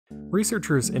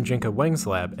Researchers in Jinka Wang's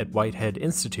lab at Whitehead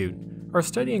Institute are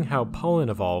studying how pollen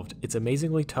evolved its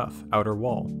amazingly tough outer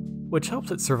wall, which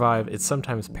helps it survive its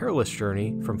sometimes perilous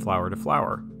journey from flower to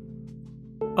flower.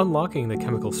 Unlocking the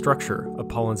chemical structure of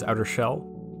pollen's outer shell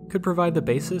could provide the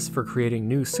basis for creating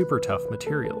new super tough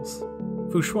materials.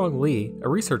 Fushuang Li, a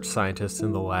research scientist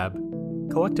in the lab,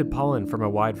 collected pollen from a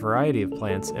wide variety of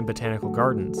plants in botanical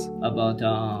gardens. About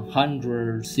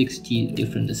 160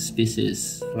 different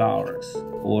species flowers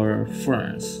or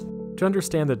ferns. To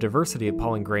understand the diversity of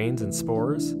pollen grains and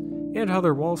spores, and how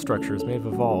their wall structures may have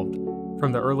evolved,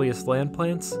 from the earliest land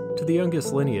plants to the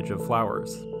youngest lineage of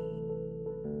flowers.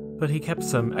 But he kept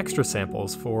some extra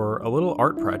samples for a little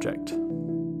art project.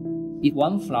 If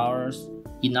one flower's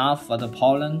enough for the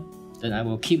pollen, then I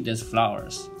will keep these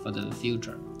flowers for the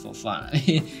future, for fun.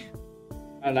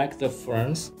 I like the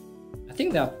ferns. I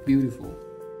think they're beautiful.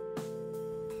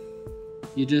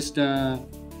 You just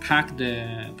pack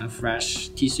the fresh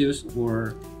tissues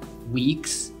for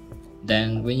weeks.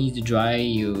 Then when it's dry,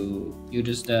 you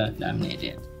just laminate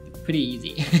it. Pretty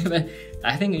easy, but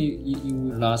I think it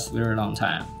will last very long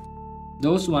time.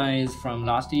 Those ones from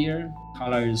last year,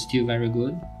 color is still very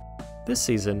good. This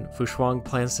season, Fushuang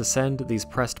plans to send these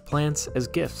pressed plants as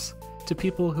gifts to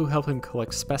people who help him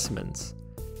collect specimens.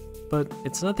 But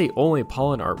it's not the only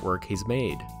pollen artwork he's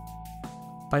made.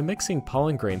 By mixing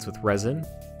pollen grains with resin,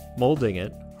 molding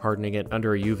it, hardening it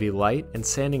under a UV light, and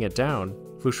sanding it down,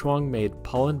 Fushuang made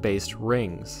pollen-based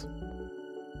rings.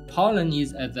 Pollen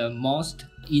is the most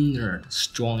inner,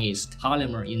 strongest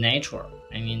polymer in nature.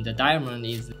 I mean, the diamond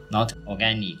is not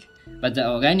organic. But the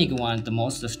organic one, the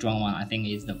most strong one, I think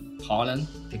is the pollen,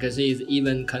 because it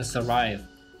even can survive.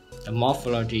 The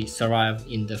morphology survive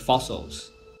in the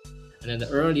fossils. And then the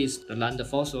earliest land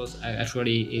fossils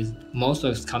actually is most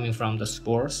of it's coming from the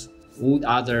spores. All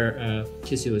other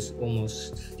tissues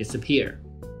almost disappear.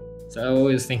 So I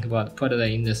always think about put it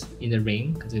in the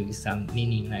ring because it is some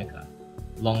meaning like a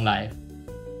long life.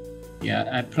 Yeah,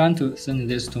 I plan to send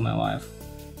this to my wife.